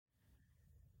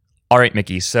All right,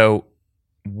 Mickey. So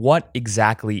what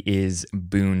exactly is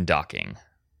boondocking?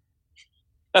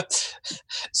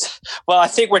 Well, I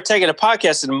think we're taking a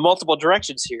podcast in multiple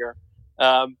directions here,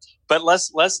 but let's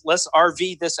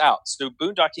RV this out. So,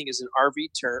 boondocking is an RV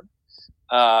term,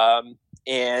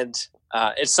 and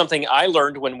it's something I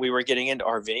learned when we were getting into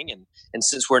RVing, and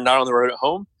since we're not on the road at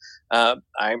home,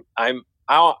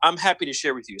 I'm happy to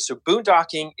share with you. So,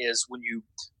 boondocking is when you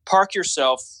park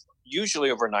yourself,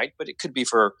 usually overnight, but it could be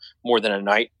for more than a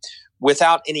night,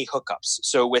 without any hookups.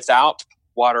 So, without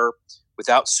water,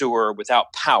 without sewer,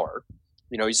 without power.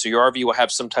 So your RV will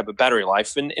have some type of battery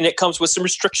life, and it comes with some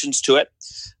restrictions to it.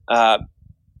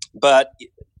 But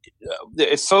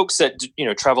if folks that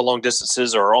travel long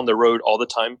distances or are on the road all the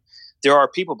time, there are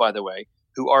people, by the way,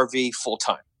 who RV full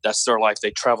time. That's their life.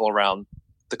 They travel around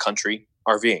the country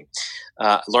RVing.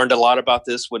 Learned a lot about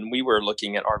this when we were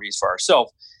looking at RVs for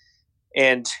ourselves.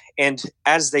 And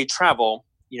as they travel,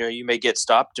 you may get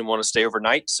stopped and want to stay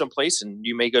overnight someplace, and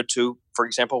you may go to, for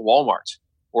example, Walmart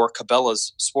or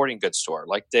Cabela's sporting goods store.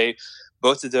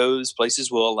 Both of those places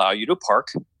will allow you to park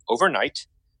overnight.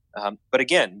 But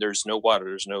again, there's no water,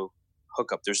 there's no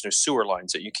hookup, there's no sewer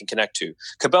lines that you can connect to.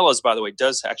 Cabela's, by the way,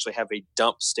 does actually have a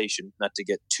dump station, not to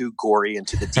get too gory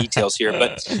into the details here,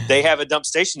 but they have a dump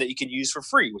station that you can use for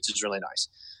free, which is really nice.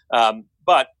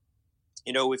 But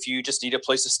if you just need a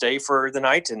place to stay for the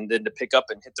night and then to pick up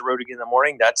and hit the road again in the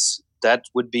morning, that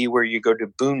would be where you go to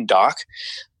boondock.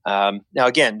 Now,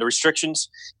 again, the restrictions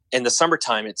in the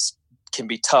summertime, can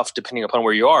be tough depending upon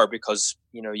where you are, because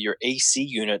your AC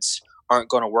units aren't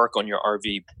going to work on your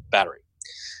RV battery.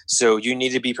 So you need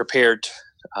to be prepared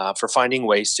for finding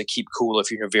ways to keep cool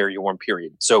if you're in a very warm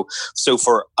period. So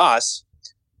for us,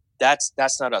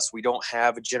 that's not us. We don't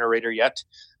have a generator yet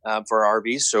for our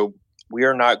RVs, so we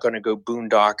are not going to go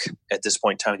boondock at this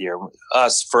point in time of the year.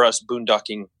 For us,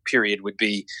 boondocking period would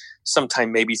be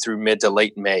sometime maybe through mid to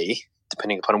late May,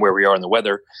 depending upon where we are in the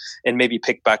weather, and maybe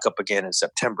pick back up again in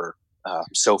September.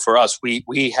 So for us,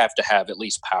 we have to have at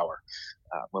least power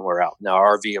when we're out. Now,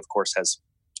 our RV, of course, has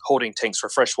holding tanks for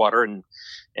fresh water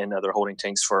and other holding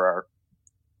tanks for our,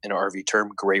 in our RV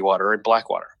term, gray water and black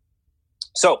water.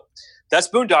 So that's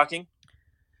boondocking.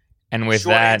 And with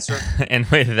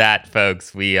that,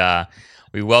 folks, we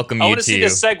welcome you to. I want to see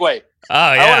this segue.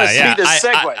 Oh yeah, I want to see this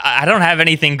segue. I don't have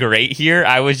anything great here.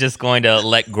 I was just going to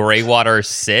let gray water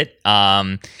sit.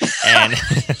 And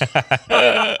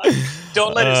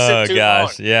don't let it sit too long.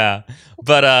 Yeah.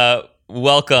 But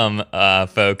welcome,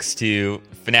 folks, to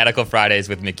Fanatical Fridays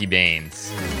with Mickey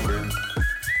Baines.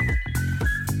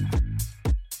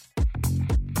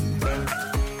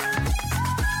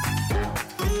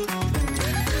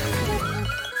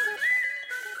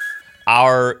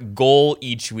 Our goal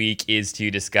each week is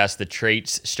to discuss the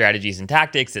traits, strategies, and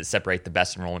tactics that separate the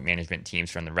best enrollment management teams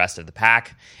from the rest of the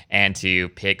pack, and to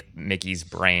pick Mickey's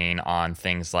brain on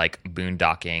things like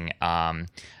boondocking.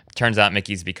 Turns out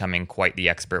Mickey's becoming quite the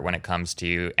expert when it comes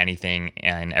to anything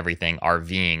and everything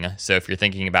RVing. So if you're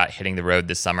thinking about hitting the road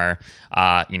this summer,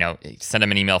 send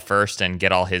him an email first and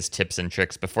get all his tips and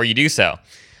tricks before you do so.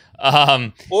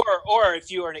 Or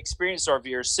if you are an experienced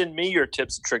RVer, send me your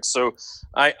tips and tricks so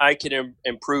I can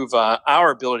improve our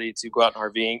ability to go out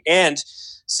and RVing, and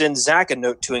send Zach a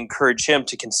note to encourage him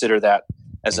to consider that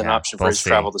as an option for his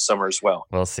travel this summer as well.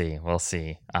 We'll see.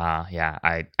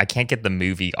 I can't get the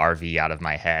movie RV out of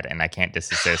my head, and I can't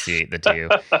disassociate the two.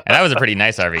 And that was a pretty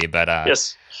nice RV, but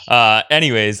yes.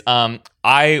 Anyways,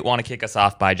 I want to kick us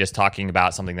off by just talking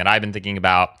about something that I've been thinking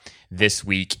about this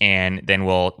week, and then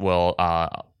we'll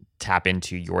tap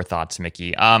into your thoughts,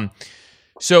 Mickey.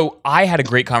 So I had a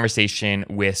great conversation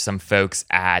with some folks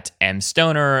at M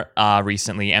Stoner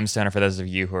recently. M Stoner, for those of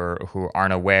you who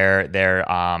aren't aware, they're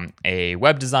a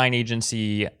web design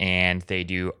agency, and they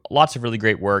do lots of really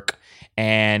great work.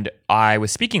 And I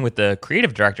was speaking with the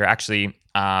creative director, actually,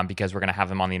 because we're going to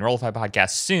have him on the Enrollify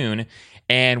podcast soon.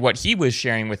 And what he was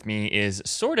sharing with me is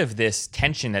sort of this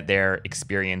tension that they're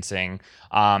experiencing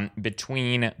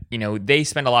between, they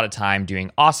spend a lot of time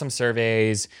doing awesome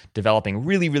surveys, developing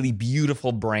really, really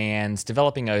beautiful brands,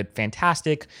 developing a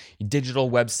fantastic digital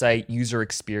website user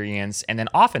experience. And then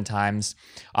oftentimes,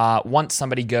 once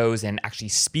somebody goes and actually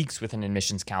speaks with an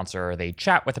admissions counselor, or they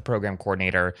chat with a program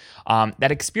coordinator,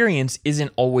 that experience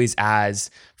isn't always as,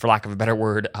 for lack of a better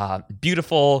word,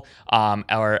 beautiful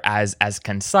or as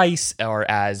concise or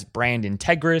as brand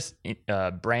integrous,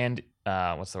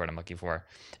 what's the word I'm looking for?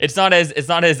 It's not as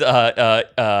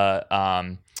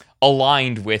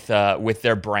aligned with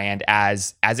their brand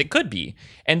as it could be.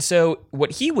 And so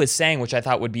what he was saying, which I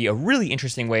thought would be a really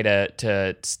interesting way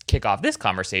to kick off this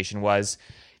conversation, was,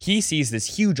 he sees this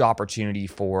huge opportunity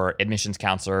for admissions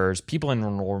counselors, people in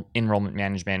enrollment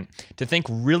management to think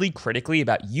really critically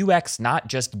about UX not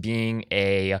just being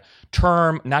a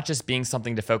term, not just being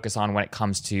something to focus on when it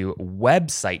comes to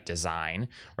website design,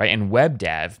 right, and web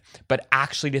dev, but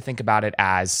actually to think about it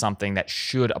as something that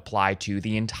should apply to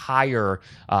the entire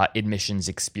admissions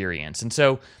experience. And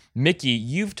so, Mickey,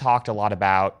 you've talked a lot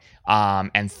about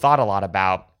and thought a lot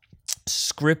about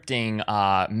scripting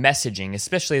messaging,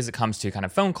 especially as it comes to kind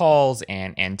of phone calls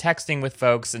and texting with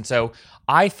folks. And so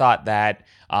I thought that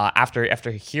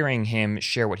after hearing him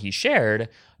share what he shared,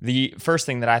 the first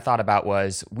thing that I thought about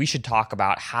was we should talk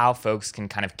about how folks can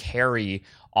kind of carry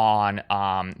on,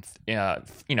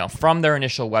 from their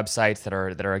initial websites that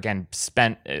are again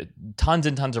spent tons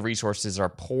and tons of resources are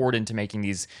poured into making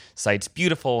these sites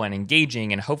beautiful and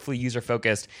engaging and hopefully user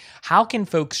focused. How can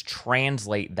folks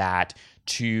translate that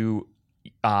to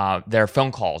their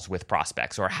phone calls with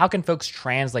prospects, or how can folks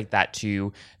translate that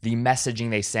to the messaging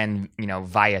they send,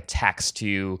 via text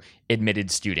to admitted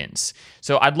students?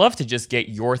 So I'd love to just get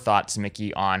your thoughts,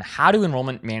 Mickey, on how do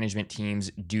enrollment management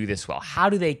teams do this well? How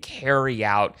do they carry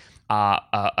out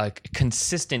a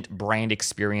consistent brand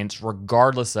experience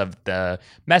regardless of the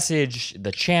message,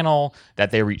 the channel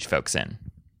that they reach folks in?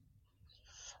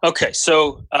 Okay,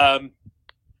 so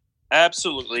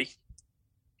absolutely.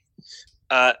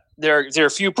 There are a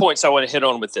few points I want to hit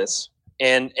on with this.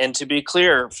 And to be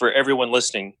clear for everyone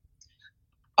listening,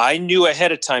 I knew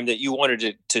ahead of time that you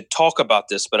wanted to talk about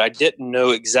this, but I didn't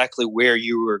know exactly where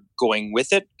you were going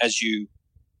with it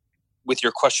with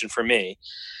your question for me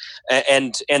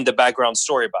and the background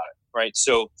story about it, right?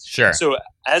 So, sure. So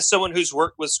as someone who's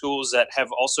worked with schools that have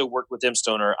also worked with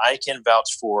mStoner, I can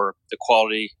vouch for the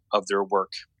quality of their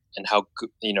work and how,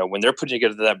 when they're putting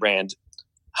together that brand,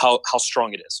 how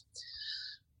strong it is.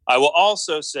 I will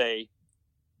also say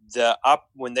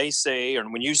when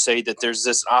you say that there's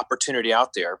this opportunity out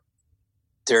there,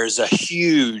 there's a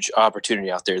huge opportunity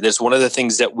out there. There's one of the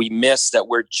things that we miss that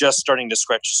we're just starting to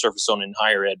scratch the surface on in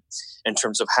higher ed in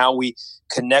terms of how we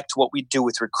connect what we do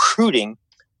with recruiting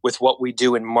with what we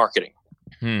do in marketing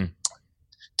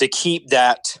to keep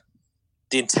the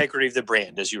integrity of the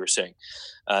brand, as you were saying,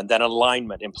 that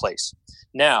alignment in place.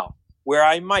 Now, where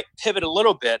I might pivot a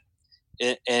little bit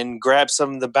and grab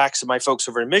some of the backs of my folks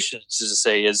over admissions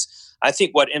is I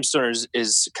think what mStoner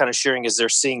is kind of sharing is they're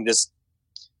seeing this,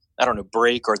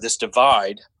 break or this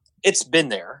divide. It's been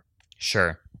there.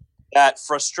 Sure. That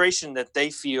frustration that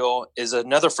they feel is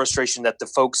another frustration that the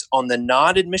folks on the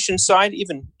non-admission side,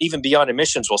 even beyond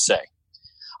admissions, will say.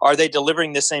 Are they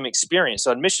delivering the same experience?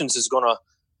 So admissions is going to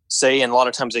say, and a lot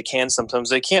of times they can, sometimes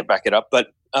they can't back it up,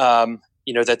 but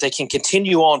that they can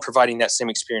continue on providing that same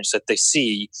experience that they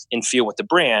see and feel with the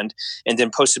brand, and then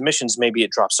post admissions maybe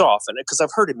it drops off. And because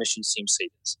I've heard admissions teams say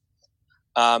this,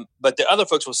 but the other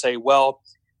folks will say, well,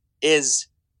 is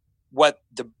what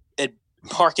the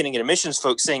marketing and admissions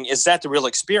folks saying, is that the real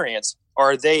experience?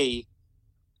 Or are they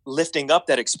lifting up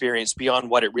that experience beyond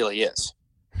what it really is?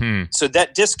 So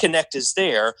that disconnect is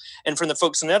there. And from the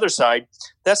folks on the other side,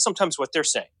 that's sometimes what they're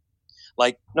saying.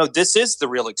 Like, no, this is the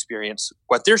real experience.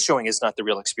 What they're showing is not the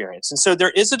real experience. And so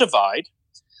there is a divide.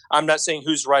 I'm not saying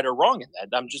who's right or wrong in that.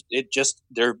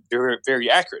 They're very, very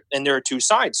accurate. And there are two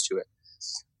sides to it.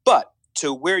 But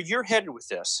to where you're headed with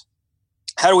this,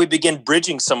 how do we begin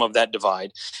bridging some of that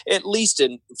divide, at least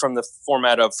from the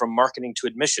format of from marketing to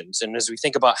admissions? And as we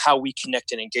think about how we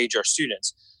connect and engage our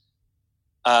students,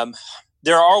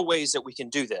 there are ways that we can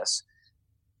do this.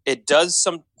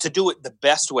 To do it the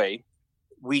best way,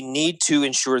 we need to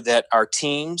ensure that our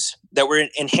teams, that we're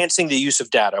enhancing the use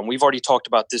of data. And we've already talked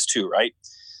about this too, right?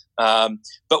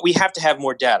 But we have to have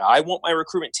more data. I want my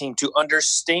recruitment team to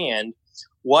understand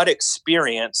what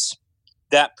experience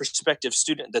that prospective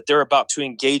student that they're about to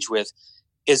engage with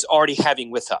is already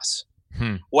having with us.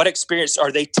 What experience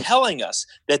are they telling us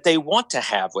that they want to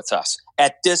have with us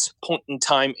at this point in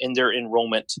time in their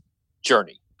enrollment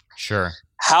journey? Sure.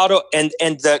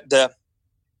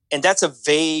 And that's a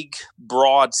vague,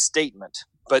 broad statement.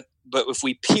 But if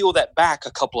we peel that back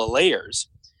a couple of layers,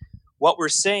 what we're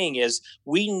saying is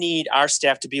we need our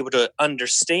staff to be able to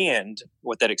understand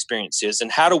what that experience is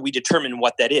and how do we determine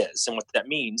what that is and what that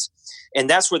means. And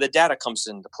that's where the data comes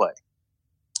into play.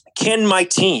 Can my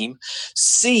team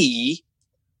see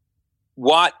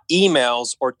what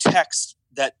emails or texts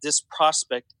that this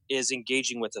prospect is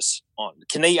engaging with us on?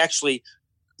 Can they actually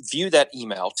view that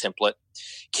email template?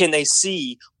 Can they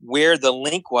see where the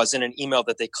link was in an email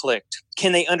that they clicked?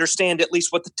 Can they understand at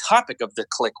least what the topic of the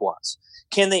click was?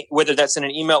 Can they, whether that's in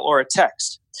an email or a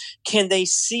text? Can they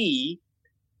see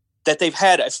that they've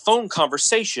had a phone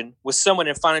conversation with someone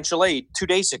in financial aid 2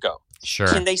 days ago? Sure.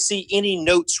 Can they see any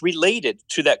notes related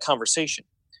to that conversation?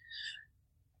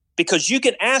 Because you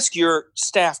can ask your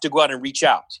staff to go out and reach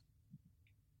out.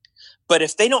 But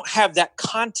if they don't have that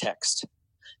context,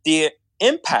 the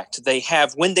impact they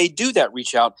have when they do that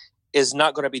reach out is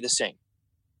not going to be the same.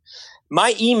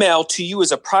 My email to you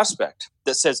as a prospect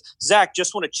that says, Zach,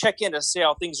 just want to check in and see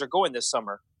how things are going this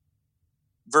summer,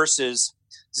 versus,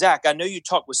 Zach, I know you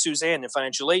talked with Suzanne in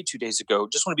financial aid 2 days ago.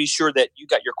 Just want to be sure that you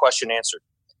got your question answered.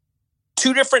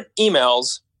 2 different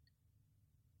emails,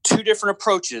 2 different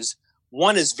approaches.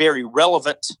 One is very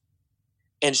relevant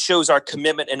and shows our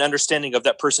commitment and understanding of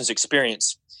that person's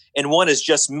experience. And one is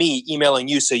just me emailing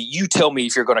you, so you tell me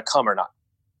if you're going to come or not.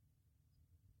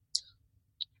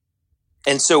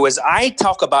 And so as I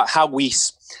talk about how we,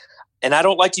 and I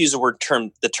don't like to use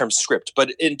the term script, but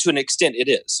to an extent it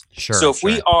is. Sure. So if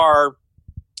we are,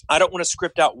 I don't want to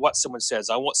script out what someone says.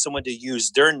 I want someone to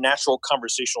use their natural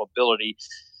conversational ability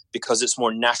because it's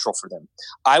more natural for them.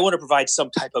 I want to provide some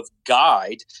type of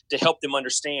guide to help them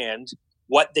understand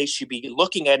what they should be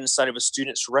looking at inside of a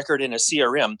student's record in a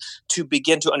CRM to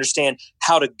begin to understand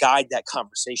how to guide that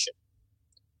conversation.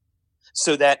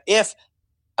 So that if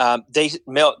they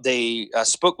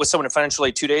spoke with someone in financial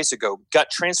aid 2 days ago, got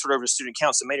transferred over to student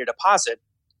accounts and made a deposit,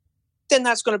 then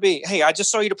that's going to be, hey, I just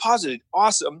saw you deposited.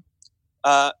 Awesome.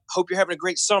 Hope you're having a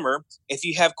great summer. If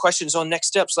you have questions on next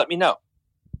steps, let me know.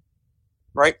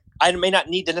 Right? I may not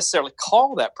need to necessarily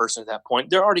call that person at that point.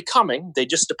 They're already coming. They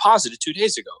just deposited 2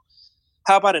 days ago.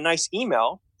 How about a nice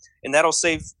email? And that'll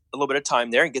save a little bit of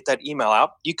time there and get that email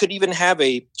out. You could even have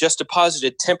a just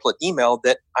deposited template email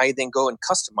that I then go and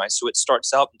customize so it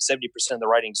starts out and 70% of the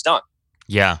writing's done.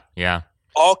 Yeah, yeah.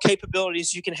 All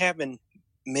capabilities you can have in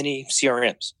many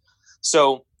CRMs.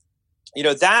 So,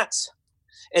 that's,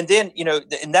 and then,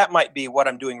 and that might be what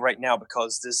I'm doing right now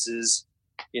because this is,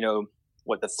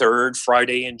 the 3rd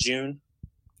Friday in June,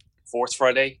 4th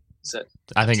Friday. Is that?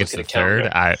 I think it's the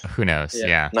 3rd. Who knows?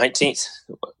 Yeah. 19th.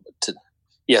 The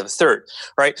 3rd,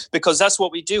 right? Because that's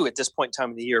what we do at this point in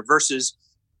time of the year versus,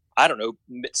 I don't know,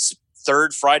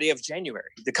 3rd Friday of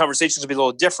January. The conversations will be a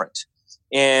little different.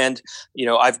 And,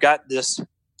 I've got this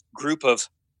group of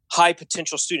high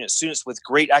potential students with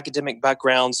great academic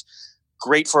backgrounds,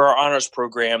 great for our honors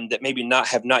program that maybe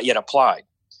have not yet applied.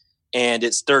 And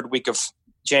it's 3rd week of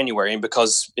January. And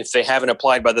because if they haven't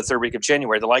applied by the 3rd week of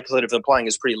January, the likelihood of applying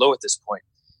is pretty low at this point.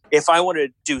 If I wanted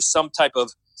to do some type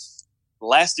of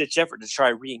last-ditch effort to try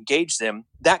to re-engage them,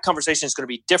 that conversation is going to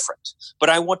be different. But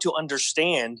I want to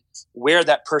understand where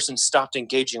that person stopped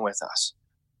engaging with us.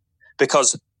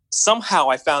 Because somehow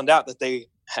I found out that they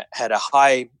had a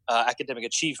high academic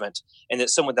achievement and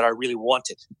it's someone that I really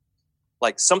wanted.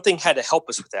 Like something had to help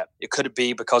us with that. It could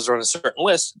be because they're on a certain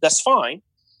list. That's fine.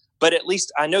 But at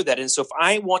least I know that. And so if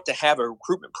I want to have a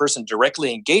recruitment person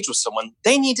directly engage with someone,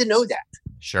 they need to know that.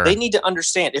 Sure. They need to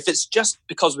understand. If it's just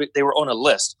because they were on a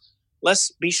list,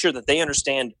 let's be sure that they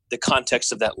understand the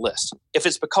context of that list. If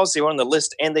it's because they were on the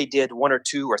list and they did 1 or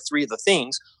 2 or 3 of the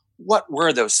things, what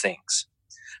were those things?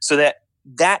 So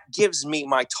that gives me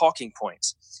my talking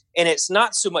points. And it's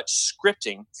not so much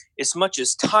scripting as much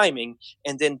as timing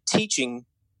and then teaching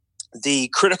the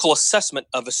critical assessment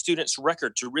of a student's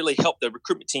record to really help the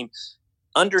recruitment team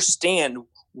understand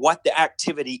what the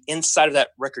activity inside of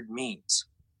that record means.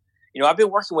 I've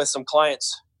been working with some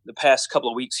clients the past couple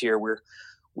of weeks here. We're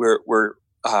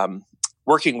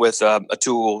working with a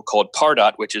tool called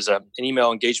Pardot, which is an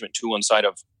email engagement tool inside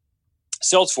of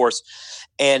Salesforce,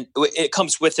 and it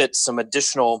comes with it some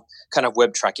additional kind of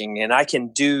web tracking. And I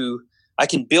can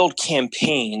build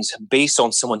campaigns based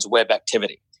on someone's web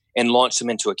activity and launch them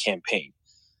into a campaign.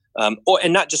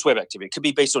 And not just web activity. It could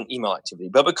be based on email activity.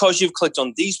 But because you've clicked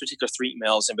on these particular 3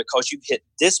 emails and because you've hit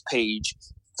this page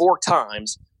 4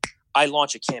 times, I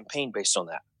launch a campaign based on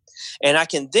that. And I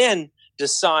can then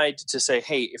decide to say,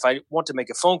 hey, if I want to make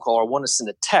a phone call or want to send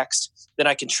a text, then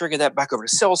I can trigger that back over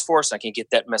to Salesforce. I can get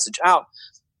that message out.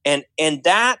 And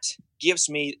that gives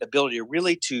me the ability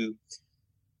to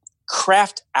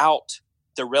craft out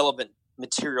the relevant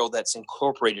material that's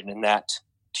incorporated in that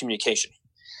communication.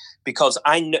 Because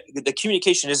I know the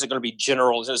communication isn't going to be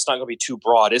general. It's not going to be too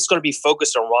broad. It's going to be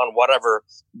focused around whatever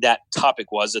that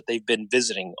topic was that they've been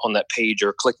visiting on that page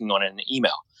or clicking on in an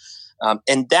email.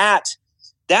 And that's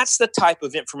the type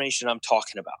of information I'm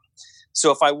talking about.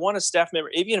 So if I want a staff member,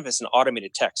 even if it's an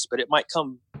automated text, but it might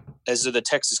come as though the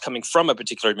text is coming from a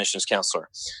particular admissions counselor,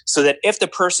 so that if the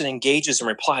person engages and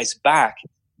replies back,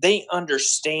 they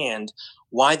understand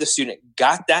why the student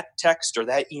got that text or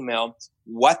that email,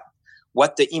 what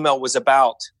the email was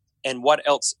about, and what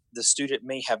else the student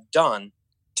may have done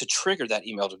to trigger that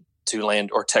email to land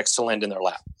or text to land in their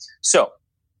lap. So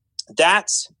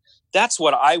That's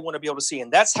what I want to be able to see,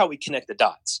 and that's how we connect the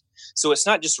dots. So it's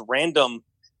not just random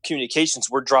communications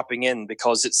we're dropping in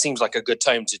because it seems like a good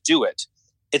time to do it.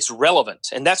 It's relevant,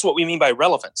 and that's what we mean by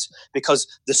relevance, because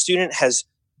the student has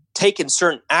taken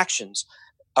certain actions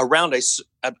around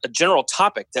a general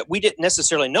topic that we didn't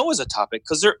necessarily know as a topic,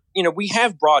 because we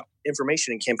have broad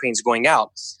information and campaigns going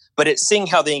out, but it's seeing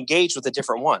how they engage with the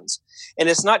different ones. And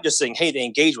it's not just saying, hey, they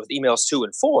engage with emails 2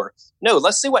 and 4. No,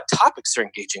 let's see what topics they're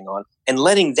engaging on and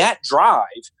letting that drive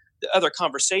the other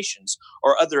conversations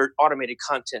or other automated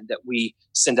content that we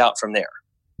send out from there.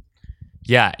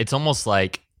 Yeah, it's almost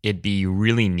like it'd be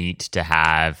really neat to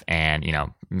have, and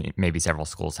maybe several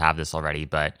schools have this already,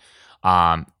 but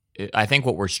I think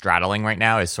what we're straddling right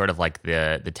now is sort of like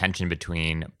the tension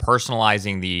between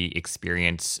personalizing the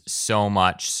experience so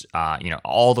much,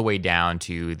 all the way down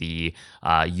to the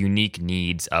unique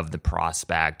needs of the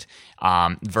prospect,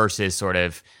 versus sort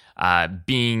of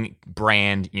being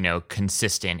brand,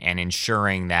 consistent and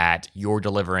ensuring that you're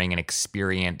delivering an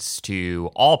experience to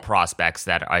all prospects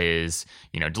that is,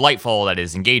 delightful, that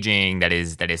is engaging, that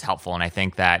is helpful. And I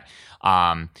think that,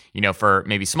 for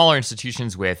maybe smaller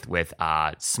institutions with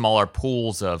smaller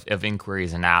pools of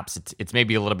inquiries and apps, it's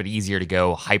maybe a little bit easier to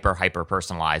go hyper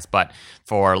personalized. But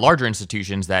for larger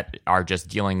institutions that are just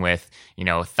dealing with,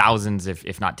 thousands,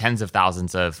 if not tens of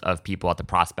thousands of people at the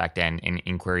prospect and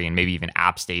inquiry and maybe even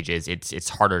app stages, it's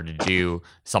harder to do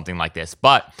something like this.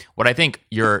 But what I think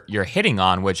you're hitting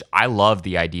on, which I love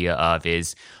the idea of,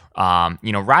 is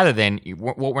rather than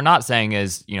what we're not saying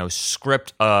is,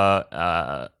 script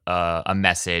a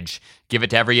message, give it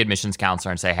to every admissions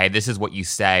counselor and say, hey, this is what you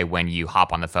say when you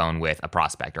hop on the phone with a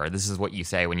prospect, or this is what you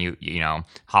say when you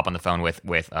hop on the phone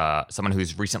with someone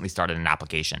who's recently started an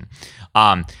application.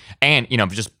 And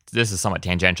just, this is somewhat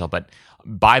tangential, but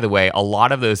by the way, a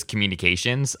lot of those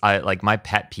communications, like my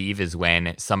pet peeve is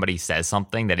when somebody says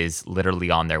something that is literally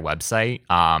on their website,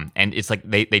 and it's like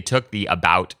they took the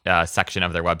about section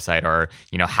of their website, or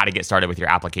how to get started with your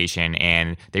application,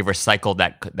 and they recycled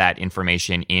that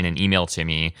information in an email to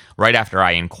me right after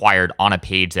I inquired on a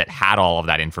page that had all of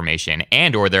that information,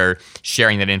 and or they're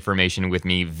sharing that information with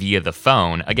me via the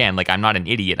phone. Again, like, I'm not an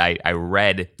idiot. I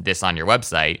read this on your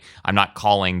website. I'm not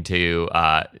calling to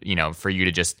for you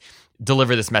to just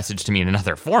deliver this message to me in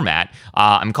another format.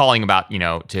 I'm calling about,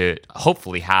 to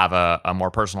hopefully have a more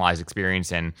personalized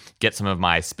experience and get some of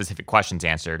my specific questions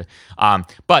answered.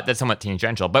 But that's somewhat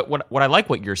tangential. But what I like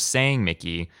what you're saying,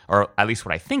 Mickey, or at least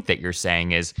what I think that you're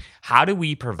saying, is how do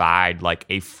we provide like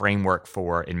a framework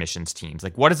for admissions teams?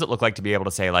 Like, what does it look like to be able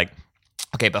to say, like,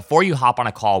 okay, before you hop on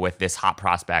a call with this hot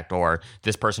prospect or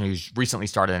this person who's recently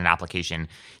started an application,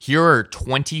 here are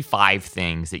 25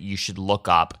 things that you should look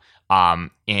up,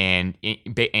 and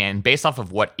based off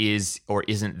of what is or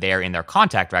isn't there in their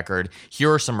contact record,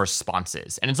 here are some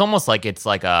responses. And it's almost like it's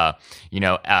like FAQs,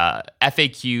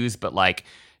 but like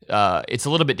it's a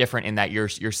little bit different in that you're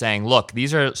saying, look,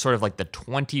 these are sort of like the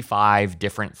 25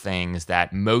 different things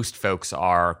that most folks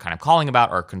are kind of calling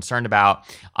about or concerned about.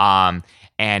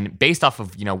 And based off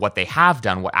of what they have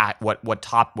done,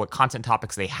 what content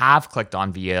topics they have clicked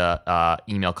on via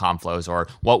email conflows, or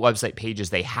what website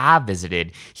pages they have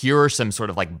visited, here are some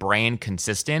sort of like brand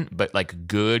consistent but like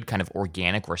good kind of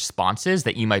organic responses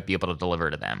that you might be able to deliver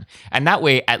to them. And that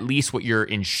way, at least what you're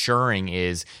ensuring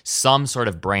is some sort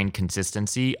of brand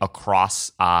consistency across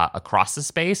the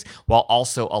space, while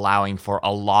also allowing for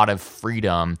a lot of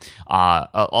freedom,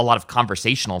 a lot of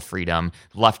conversational freedom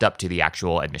left up to the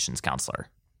actual admissions counselor.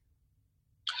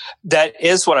 That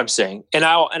is what I'm saying, and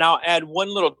I'll add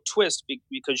one little twist,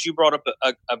 because you brought up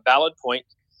a valid point,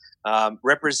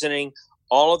 representing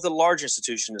all of the large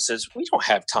institutions that says we don't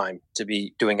have time to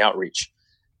be doing outreach.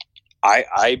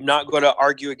 I'm not going to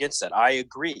argue against that. I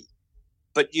agree,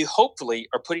 but you hopefully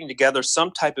are putting together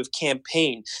some type of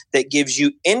campaign that gives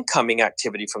you incoming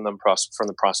activity from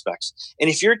the prospects. And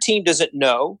if your team doesn't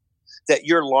know that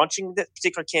you're launching that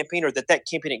particular campaign, or that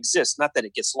campaign exists, not that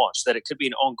it gets launched, that it could be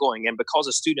an ongoing. And because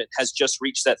a student has just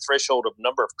reached that threshold of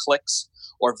number of clicks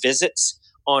or visits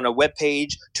on a web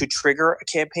page to trigger a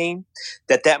campaign,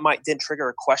 that might then trigger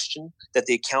a question that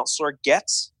the counselor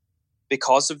gets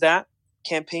because of that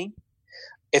campaign.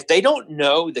 If they don't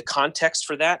know the context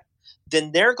for that,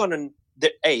 then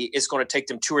it's going to take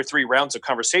them 2 or 3 rounds of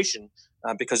conversation,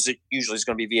 because it usually is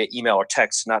going to be via email or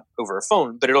text, not over a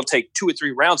phone. But it'll take 2 or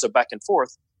 3 rounds of back and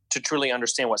forth to truly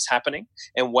understand what's happening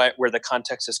and where the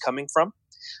context is coming from,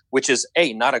 which is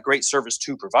A, not a great service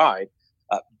to provide,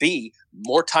 B,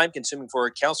 more time consuming for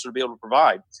a counselor to be able to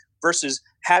provide, versus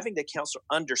having the counselor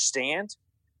understand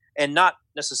and not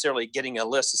necessarily getting a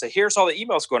list and say, here's all the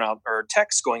emails going out or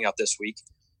texts going out this week.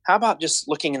 How about just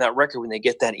looking in that record when they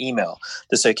get that email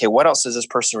to say, okay, what else has this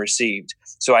person received?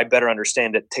 So I better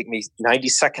understand it. Take me 90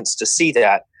 seconds to see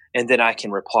that, and then I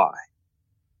can reply.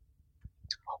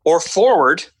 Or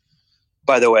forward,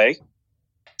 by the way,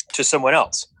 to someone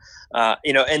else.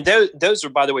 And those are,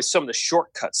 by the way, some of the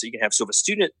shortcuts that you can have. So if a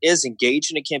student is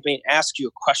engaged in a campaign, asks you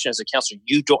a question as a counselor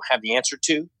you don't have the answer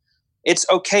to, it's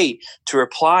okay to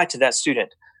reply to that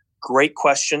student. Great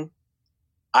question.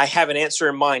 I have an answer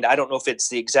in mind. I don't know if it's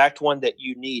the exact one that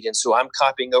you need. And so I'm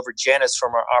copying over Janice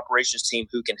from our operations team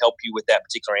who can help you with that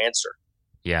particular answer.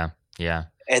 Yeah. Yeah.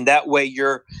 And that way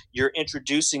you're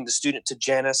introducing the student to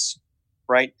Janice,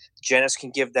 right? Janice can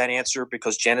give that answer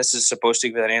because Janice is supposed to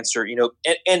give that answer,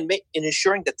 and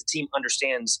ensuring that the team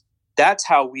understands that's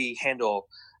how we handle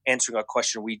answering a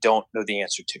question we don't know the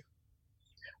answer to.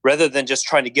 Rather than just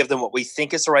trying to give them what we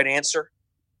think is the right answer,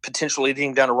 potentially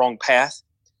leading down a wrong path.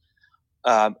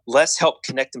 Let's help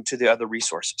connect them to the other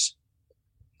resources,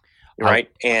 right?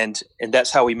 And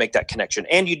that's how we make that connection.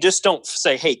 And you just don't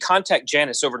say, hey, contact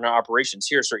Janice over in our operations.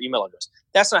 Here's her email address.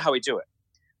 That's not how we do it.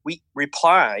 We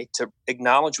reply to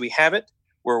acknowledge we have it,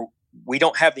 where we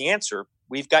don't have the answer.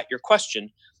 We've got your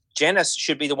question. Janice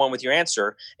should be the one with your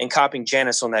answer, and copying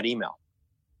Janice on that email.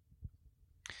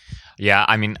 Yeah,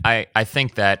 I mean, I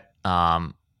think that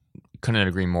couldn't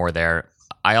agree more there.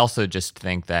 I also just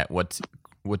think that what's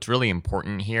really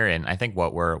important here, and I think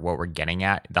what we're getting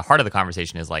at, the heart of the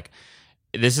conversation is like,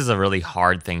 this is a really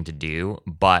hard thing to do,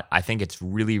 but I think it's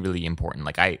really, really important.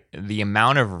 Like the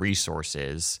amount of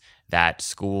resources that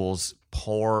schools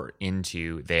pour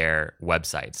into their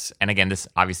websites. And again, this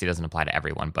obviously doesn't apply to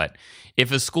everyone, but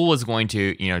if a school is going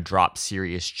to, drop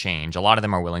serious change, a lot of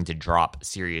them are willing to drop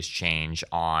serious change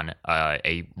on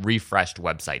a refreshed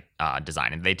website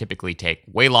design. And they typically take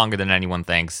way longer than anyone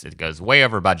thinks. It goes way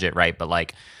over budget, right? But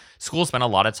like, schools spend a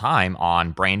lot of time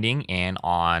on branding and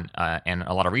on and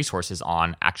a lot of resources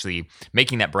on actually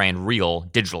making that brand real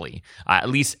digitally, at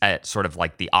least at sort of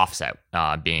like the offset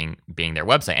being their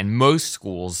website. And most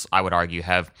schools, I would argue,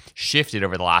 have shifted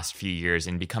over the last few years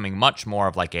in becoming much more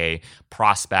of like a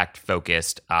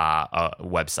prospect-focused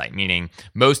website, meaning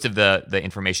most of the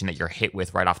information that you're hit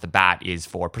with right off the bat is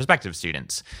for prospective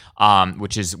students,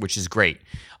 which is great.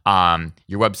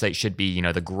 Your website should be,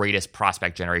 the greatest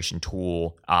prospect generation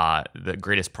tool, the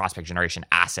greatest prospect generation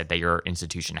asset that your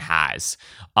institution has.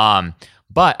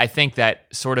 But I think that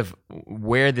sort of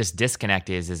where this disconnect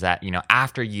is that,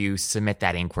 after you submit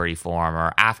that inquiry form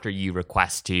or after you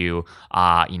request to,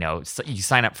 you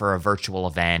sign up for a virtual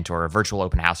event or a virtual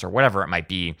open house or whatever it might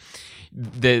be,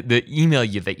 the email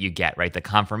that you get, right? The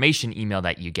confirmation email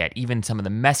that you get, even some of the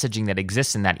messaging that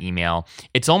exists in that email,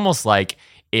 it's almost like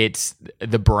it's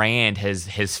the brand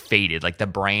has faded, like the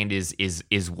brand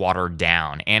is watered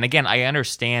down. And again, I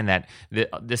understand that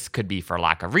this could be for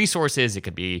lack of resources. It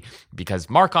could be because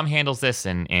Marcom handles this,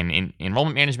 and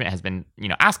enrollment management has been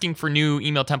asking for new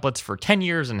email templates for 10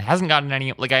 years and hasn't gotten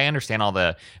any. Like, I understand all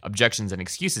the objections and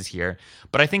excuses here,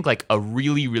 but I think like a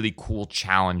really, really cool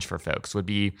challenge for folks would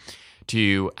be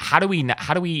to how do we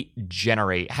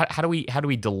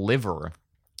deliver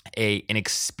an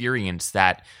experience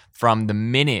that from the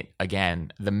minute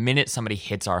somebody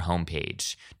hits our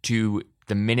homepage to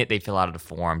the minute they fill out a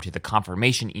form, to the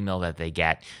confirmation email that they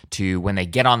get, to when they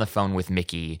get on the phone with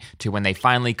Mickey, to when they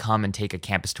finally come and take a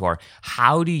campus tour,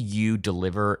 how do you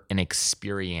deliver an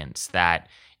experience that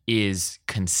is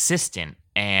consistent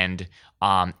and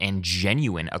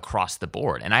genuine across the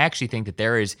board? And I actually think that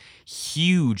there is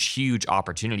huge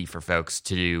opportunity for folks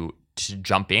to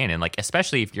jump in, and like,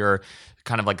 especially if you're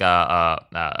kind of like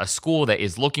a school that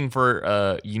is looking for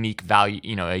a unique value,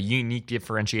 a unique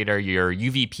differentiator. Your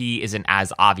UVP isn't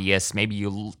as obvious. Maybe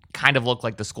you kind of look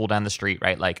like the school down the street,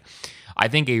 right? Like, I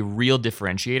think a real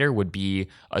differentiator would be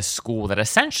a school that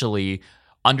essentially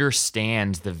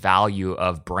understands the value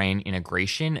of brand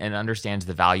integration and understands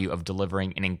the value of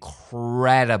delivering an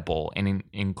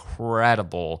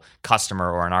incredible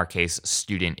customer, or in our case,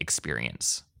 student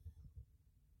experience.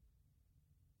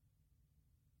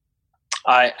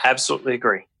 I absolutely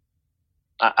agree.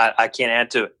 I can't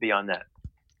add to it beyond that.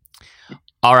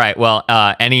 All right. Well,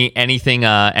 anything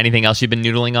else you've been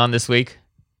noodling on this week?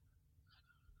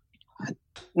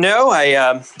 No,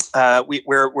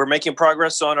 we're making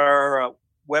progress on our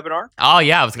webinar. Oh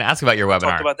yeah, I was going to ask about your webinar.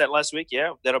 Talked about that last week.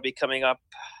 Yeah, that'll be coming up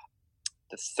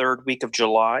the third week of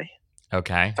July.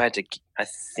 Okay. I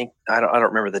don't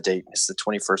remember the date. It's the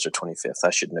 21st or 25th. I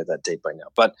should know that date by now.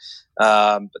 But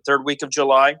the third week of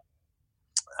July.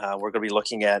 We're going to be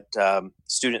looking at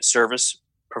student service,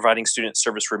 providing student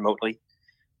service remotely.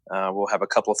 We'll have a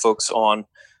couple of folks on,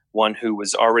 one who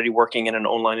was already working in an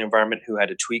online environment who had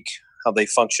to tweak how they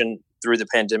function through the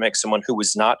pandemic, someone who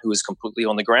was completely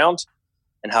on the ground,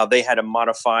 and how they had to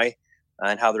modify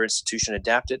and how their institution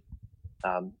adapted.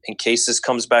 In case this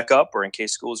comes back up, or in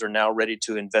case schools are now ready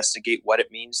to investigate what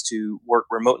it means to work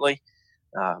remotely,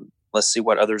 let's see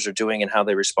what others are doing and how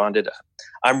they responded.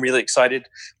 I'm really excited.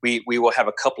 We will have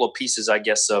a couple of pieces, I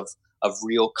guess, of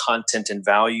real content and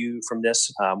value from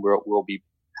this. We'll be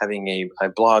having a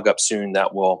blog up soon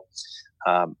that will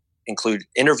include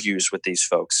interviews with these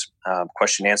folks,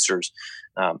 question answers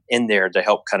in there to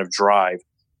help kind of drive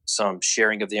some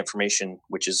sharing of the information,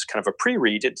 which is kind of a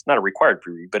pre-read. It's not a required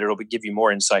pre-read, but it'll give you more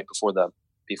insight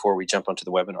before we jump onto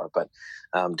the webinar. But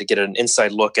to get an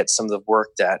inside look at some of the work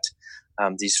that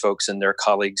these folks and their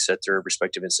colleagues at their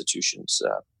respective institutions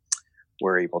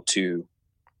were able to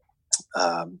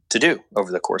do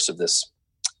over the course of this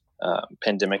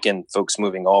pandemic, and folks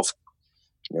moving off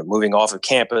of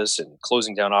campus and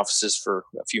closing down offices for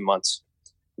a few months.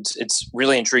 It's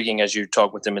really intriguing as you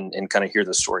talk with them and kind of hear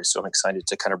the story. So I'm excited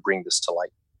to kind of bring this to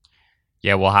light.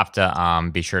 Yeah, we'll have to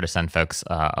be sure to send folks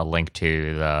a link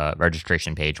to the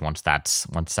registration page once that's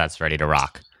ready to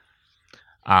rock.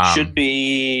 Should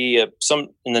be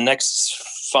in the next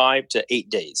 5 to 8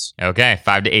 days. Okay,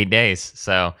 5 to 8 days.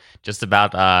 So just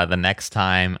about the next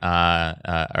time,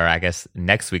 or I guess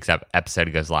next week's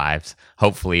episode goes live.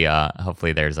 Hopefully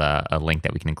there's a link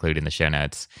that we can include in the show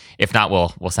notes. If not,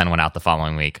 we'll send one out the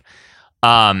following week.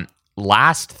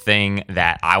 Last thing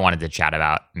that I wanted to chat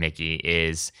about, Mickey,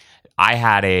 is I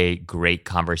had a great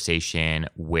conversation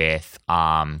with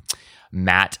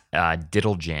Matt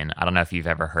Diddlegin. I don't know if you've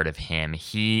ever heard of him.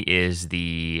 He is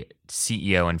the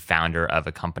CEO and founder of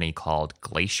a company called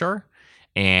Glacier,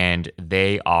 and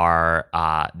they're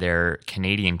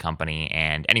Canadian company.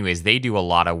 And anyways, they do a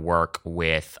lot of work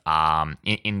with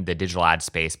in the digital ad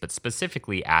space, but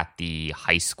specifically at the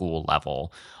high school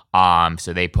level.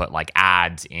 So they put like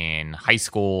ads in high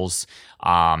schools,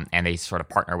 and they sort of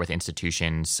partner with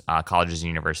institutions, colleges and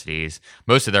universities.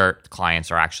 Most of their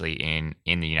clients are actually in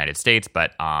the United States,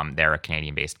 but they're a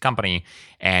Canadian-based company,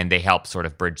 and they help sort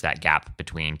of bridge that gap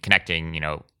between connecting,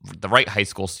 the right high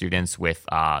school students with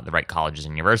the right colleges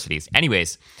and universities.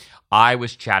 Anyways, I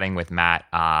was chatting with Matt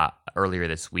earlier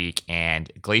this week,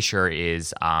 and Glacier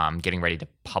is getting ready to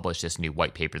publish this new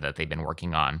white paper that they've been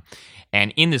working on.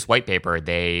 And in this white paper,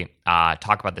 they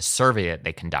talk about the survey that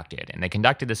they conducted. And they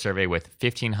conducted the survey with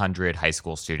 1,500 high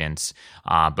school students,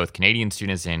 both Canadian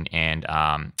students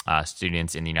and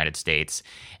students in the United States.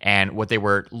 And what they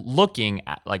were looking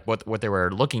at, what they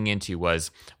were looking into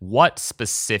was what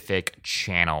specific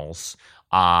channels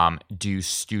do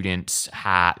students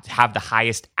have the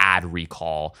highest ad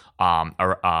recall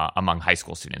among high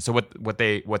school students. So what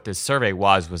this survey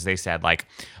was they said, like,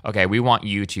 okay, we want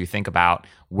you to think about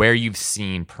where you've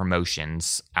seen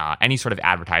promotions, any sort of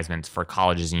advertisements for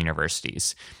colleges and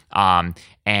universities, and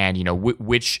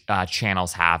which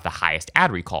channels have the highest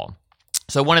ad recall.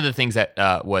 So one of the things that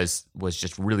was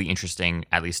just really interesting,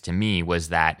 at least to me, was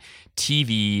that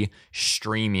TV,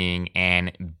 streaming,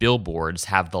 and billboards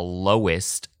have the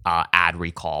lowest ad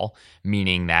recall,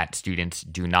 meaning that students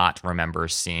do not remember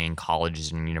seeing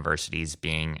colleges and universities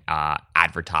being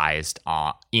advertised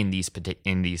in these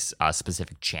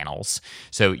specific channels.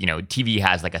 So TV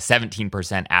has like a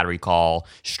 17% ad recall,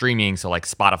 streaming, so like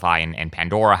Spotify and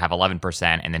Pandora have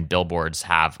 11%, and then billboards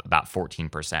have about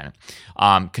 14%.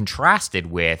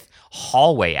 Contrasted with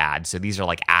hallway ads, so these are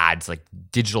like ads, like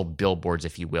digital billboards,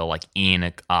 if you will, like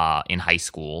in high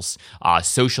schools.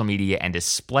 Social media and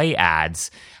display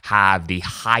ads have the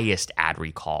highest ad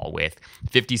recall, with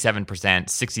 57%,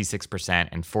 66%,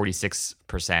 and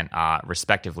 46%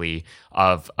 respectively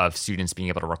of students being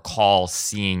able to recall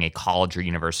seeing a college or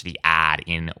university ad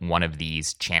in one of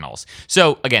these channels.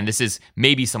 So again, this is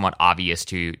maybe somewhat obvious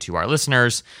to our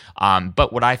listeners,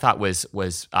 but what I thought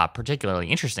was particularly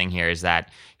interesting here is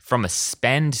that from a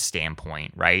spend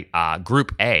standpoint, right?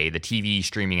 Group A, the TV,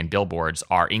 streaming, and billboards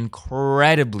are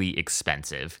incredibly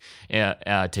expensive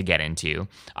to get into.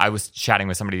 I was chatting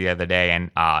with somebody the other day,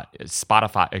 and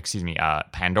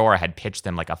Pandora had pitched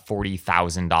them like a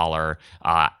 $40,000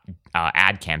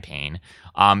 ad campaign.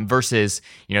 Versus,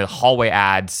 hallway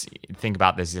ads, think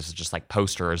about this is just like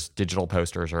posters, digital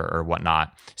posters or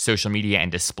whatnot. Social media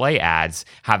and display ads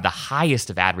have the highest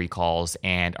of ad recalls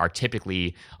and are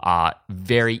typically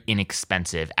very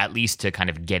inexpensive, at least to kind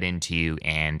of get into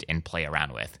and play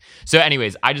around with. So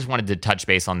anyways, I just wanted to touch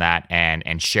base on that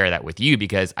and share that with you,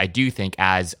 because I do think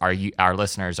as our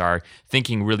listeners are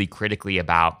thinking really critically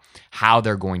about how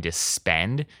they're going to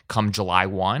spend come July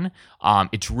 1.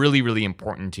 It's really, really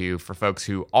important for folks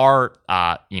who are,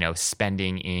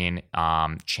 spending in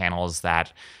channels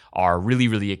that are really,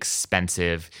 really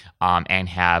expensive and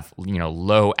have,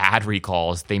 low ad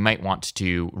recalls. They might want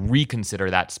to reconsider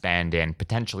that spend and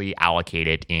potentially allocate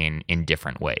it in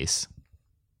different ways.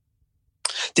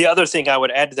 The other thing I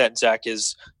would add to that, Zach,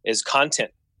 is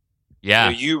content. Yeah.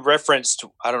 You referenced,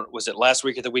 was it last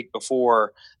week or the week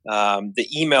before, the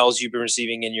emails you've been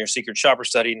receiving in your secret shopper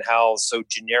study and how so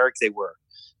generic they were.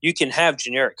 You can have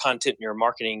generic content in your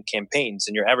marketing campaigns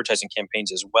and your advertising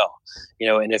campaigns as well.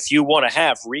 And if you want to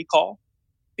have recall,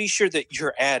 be sure that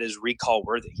your ad is recall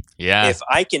worthy. Yeah. If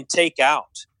I can take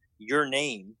out your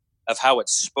name of how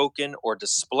it's spoken or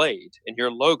displayed and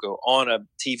your logo on a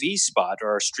TV spot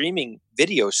or a streaming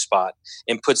video spot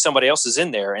and put somebody else's in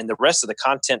there and the rest of the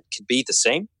content could be the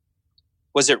same,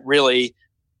 was it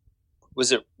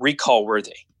recall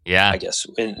worthy? Yeah, I guess.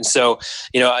 And so,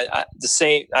 I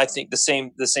think the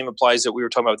same applies that we were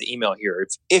talking about with the email here.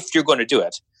 If you're going to do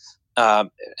it,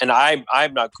 and I'm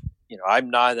not, I'm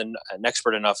not an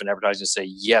expert enough in advertising to say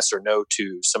yes or no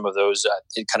to some of those.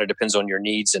 It kind of depends on your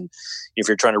needs. And if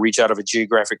you're trying to reach out of a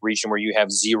geographic region where you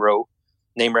have zero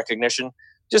name recognition,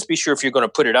 just be sure if you're going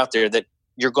to put it out there that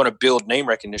you're going to build name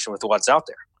recognition with what's out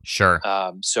there. Sure.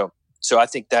 So I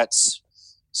think that's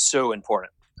so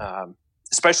important.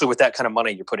 Especially with that kind of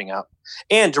money you're putting out,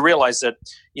 and to realize that,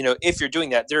 if you're doing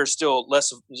that, there are still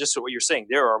less of just what you're saying.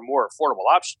 There are more affordable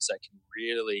options that can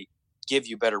really give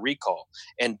you better recall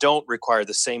and don't require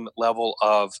the same level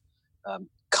of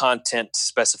content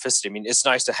specificity. I mean, it's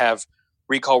nice to have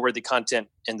recall worthy content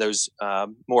in those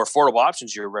more affordable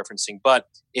options you're referencing. But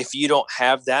if you don't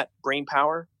have that brain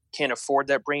power, can't afford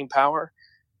that brain power,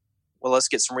 well, let's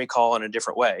get some recall in a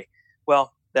different way.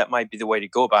 Well, that might be the way to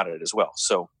go about it as well.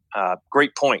 So,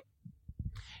 great point.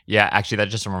 Yeah, actually, that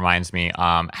just reminds me.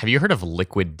 Have you heard of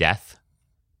liquid death?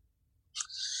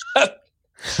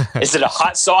 Is it a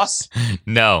hot sauce?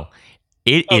 No,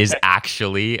 it is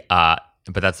actually. But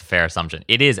that's a fair assumption.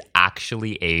 It is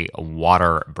actually a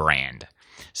water brand.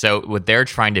 So what they're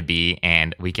trying to be,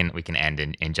 and we can end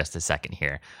in just a second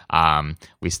here.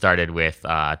 We started with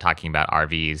talking about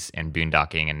RVs and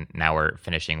boondocking, and now we're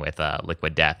finishing with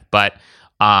liquid death. But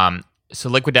so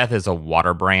Liquid Death is a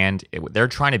water brand. They're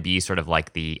trying to be sort of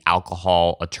like the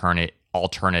alcohol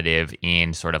alternative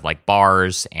in sort of like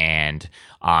bars and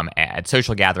at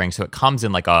social gatherings. So it comes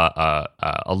in like a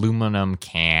aluminum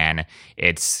can.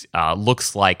 It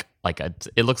looks like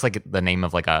the name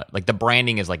of like the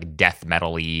branding is like death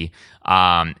metal-y.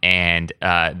 And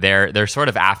they're sort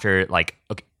of after like,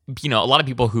 okay, a lot of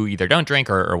people who either don't drink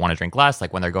or want to drink less,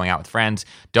 like when they're going out with friends,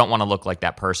 don't want to look like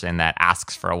that person that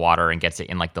asks for a water and gets it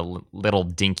in like the little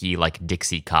dinky like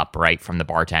Dixie cup, right, from the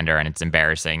bartender, and it's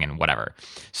embarrassing and whatever.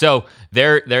 So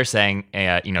they're saying,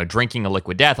 drinking a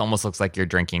Liquid Death almost looks like you're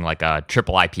drinking like a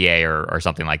triple IPA or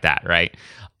something like that, right?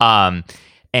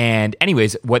 And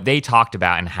anyways, what they talked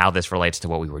about and how this relates to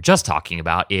what we were just talking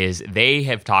about is they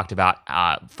have talked about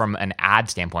from an ad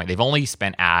standpoint, they've only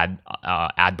spent ad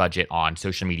budget on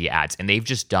social media ads, and they've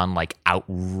just done like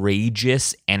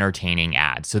outrageous entertaining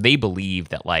ads. So they believe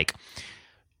that like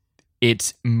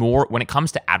it's more when it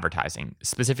comes to advertising,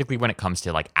 specifically when it comes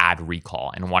to like ad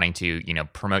recall and wanting to,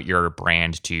 promote your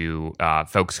brand to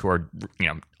folks who are,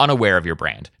 unaware of your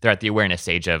brand. They're at the awareness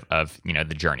stage of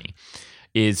the journey.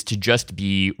 Is to just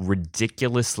be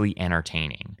ridiculously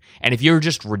entertaining. And if you're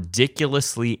just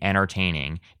ridiculously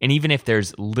entertaining, and even if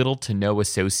there's little to no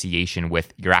association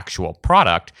with your actual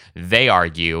product, they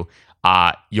argue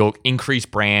you'll increase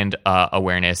brand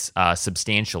awareness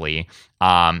substantially,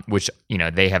 which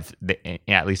they have,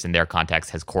 at least in their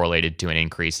context, has correlated to an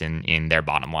increase in their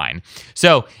bottom line.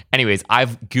 So, anyways,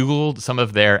 I've Googled some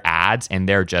of their ads, and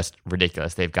they're just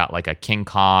ridiculous. They've got like a King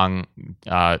Kong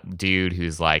dude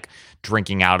who's like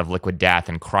drinking out of Liquid Death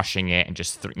and crushing it, and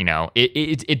just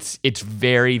it's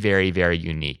very, very, very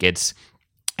unique.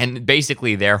 And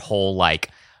basically their whole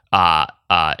like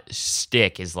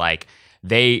shtick is like,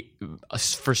 they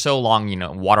for so long,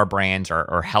 water brands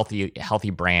or healthy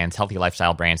brands, healthy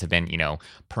lifestyle brands have been,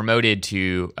 promoted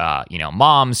to,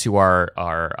 moms who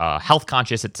are health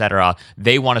conscious, etc.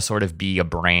 They want to sort of be a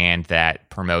brand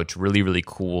that promotes really, really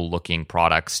cool looking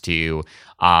products to,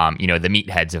 the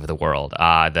meatheads of the world,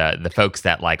 the folks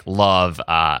that like love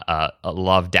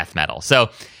death metal. So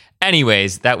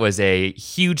anyways, that was a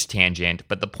huge tangent,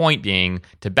 but the point being,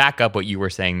 to back up what you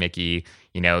were saying, Mickey,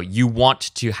 you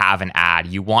want to have an ad,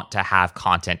 you want to have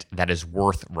content that is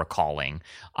worth recalling,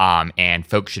 and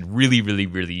folks should really, really,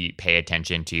 really pay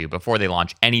attention to before they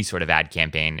launch any sort of ad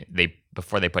campaign. They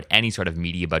before they put any sort of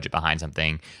media budget behind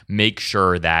something, make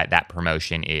sure that that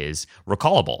promotion is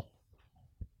recallable.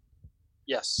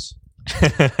 Yes.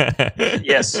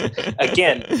 Yes.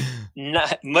 Again,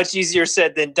 not much easier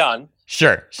said than done.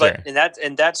 Sure. But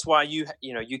and that's why you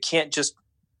can't just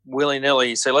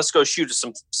willy-nilly say, let's go shoot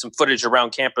some footage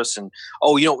around campus, and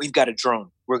we've got a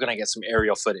drone. We're gonna get some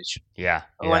aerial footage. Yeah.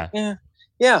 Like,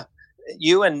 yeah.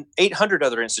 You and 800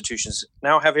 other institutions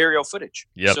now have aerial footage.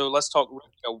 Yep. So let's talk.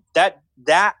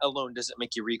 That alone doesn't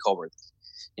make you recall worthy.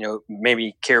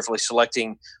 Maybe carefully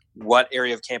selecting what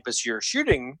area of campus you're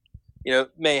shooting,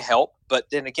 may help. But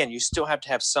then again, you still have to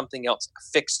have something else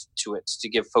affixed to it to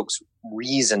give folks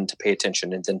reason to pay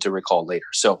attention and then to recall later.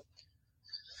 So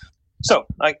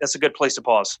that's a good place to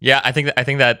pause. Yeah, I think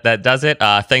that does it.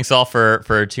 Thanks all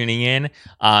for tuning in.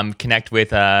 Connect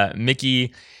with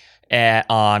Mickey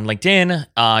on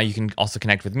LinkedIn. You can also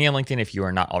connect with me on LinkedIn if you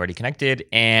are not already connected.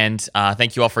 And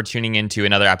thank you all for tuning in to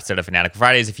another episode of Fanatical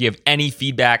Fridays. If you have any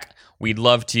feedback, we'd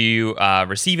love to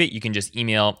receive it. You can just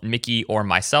email Mickey or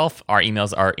myself. Our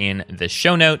emails are in the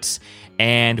show notes.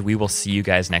 And we will see you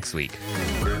guys next week.